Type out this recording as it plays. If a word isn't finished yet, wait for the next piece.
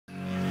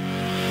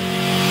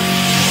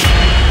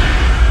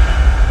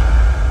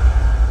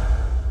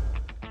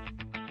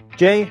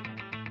Jay,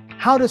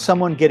 how does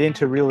someone get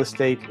into real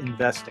estate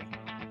investing?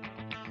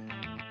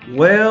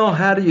 Well,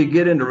 how do you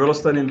get into real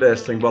estate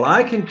investing? Well,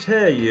 I can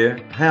tell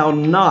you how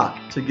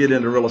not to get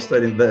into real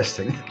estate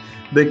investing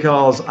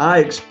because I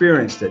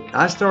experienced it.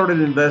 I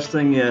started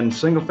investing in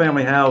single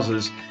family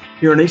houses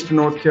here in Eastern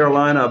North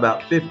Carolina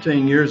about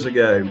 15 years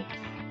ago.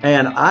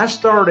 And I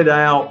started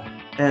out,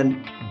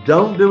 and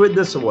don't do it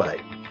this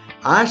way,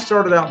 I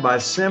started out by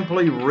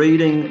simply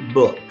reading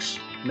books.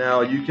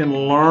 Now, you can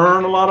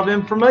learn a lot of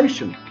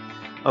information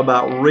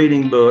about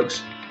reading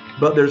books,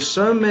 but there's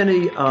so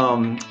many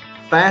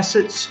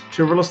facets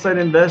to real estate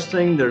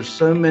investing. There's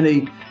so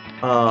many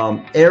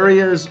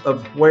areas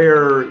of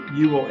where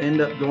you will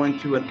end up going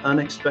to an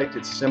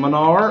unexpected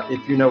seminar,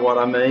 if you know what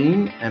I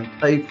mean, and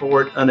pay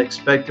for it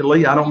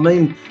unexpectedly. I don't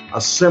mean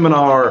a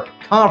seminar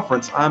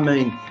conference. I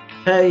mean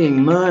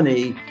paying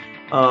money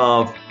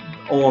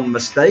on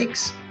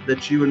mistakes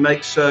that you would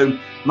make. So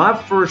my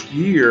first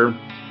year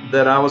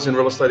that I was in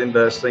real estate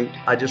investing,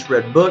 I just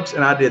read books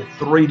and I did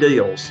 3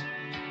 deals.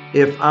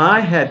 If I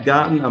had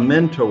gotten a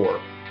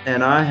mentor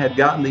and I had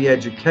gotten the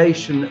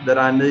education that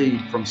I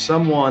need from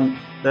someone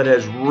that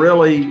has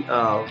really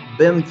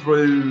been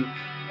through,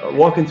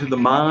 walking through the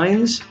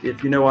mines,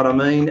 if you know what I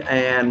mean,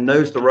 and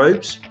knows the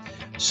ropes.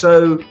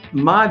 So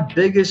my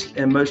biggest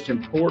and most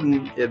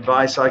important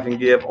advice I can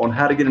give on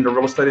how to get into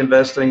real estate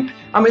investing,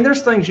 I mean,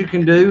 there's things you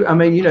can do. I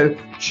mean,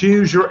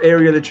 choose your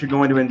area that you're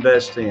going to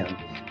invest in.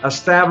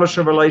 Establish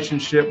a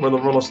relationship with a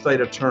real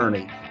estate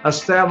attorney.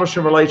 Establish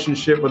a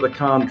relationship with a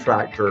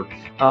contractor.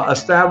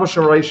 Establish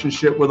a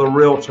relationship with a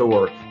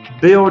realtor.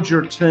 Build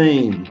your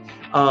team.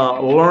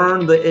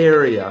 Learn the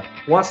area.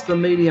 What's the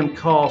median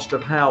cost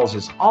of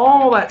houses?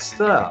 All that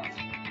stuff.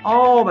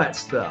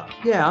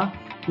 Yeah,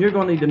 you're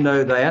going to need to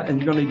know that,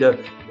 and you're going to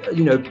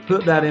need to,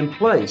 put that in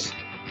place.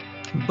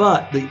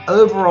 But the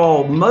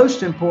overall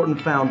most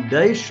important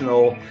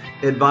foundational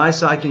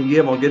advice I can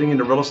give on getting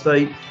into real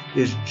estate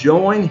is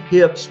join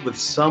hips with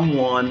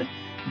someone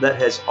that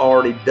has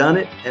already done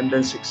it and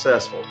been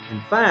successful.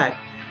 In fact,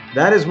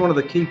 that is one of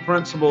the key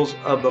principles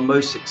of the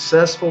most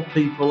successful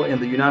people in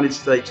the United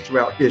States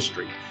throughout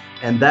history.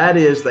 And that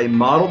is they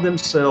modeled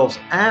themselves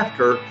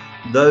after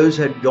those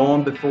had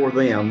gone before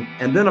them.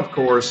 And then, of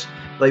course,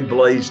 they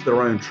blazed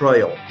their own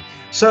trail.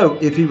 So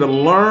if you'd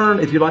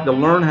like to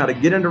learn how to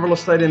get into real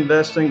estate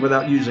investing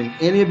without using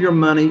any of your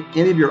money,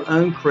 any of your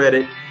own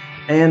credit,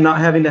 and not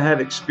having to have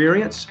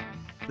experience,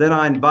 then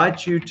I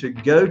invite you to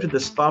go to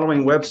this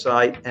following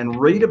website and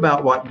read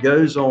about what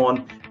goes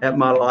on at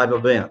my live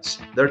events.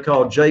 They're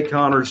called Jay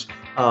Conner's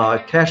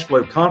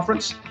Cashflow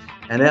Conference.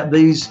 And at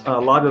these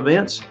live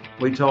events,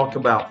 we talk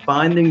about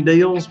finding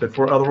deals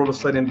before other real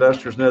estate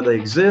investors know they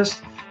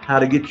exist, how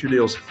to get your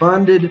deals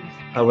funded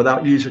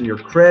without using your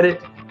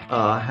credit,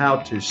 how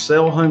to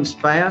sell homes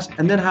fast,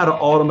 and then how to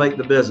automate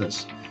the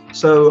business.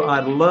 So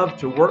I'd love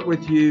to work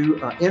with you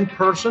in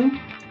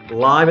person,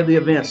 live at the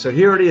event. So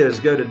here it is.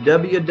 Go to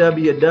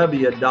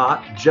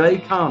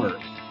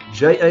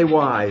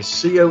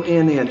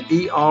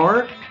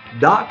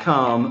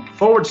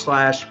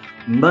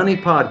www.jayconner.com/money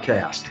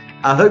podcast.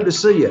 I hope to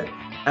see you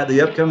at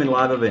the upcoming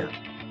live event.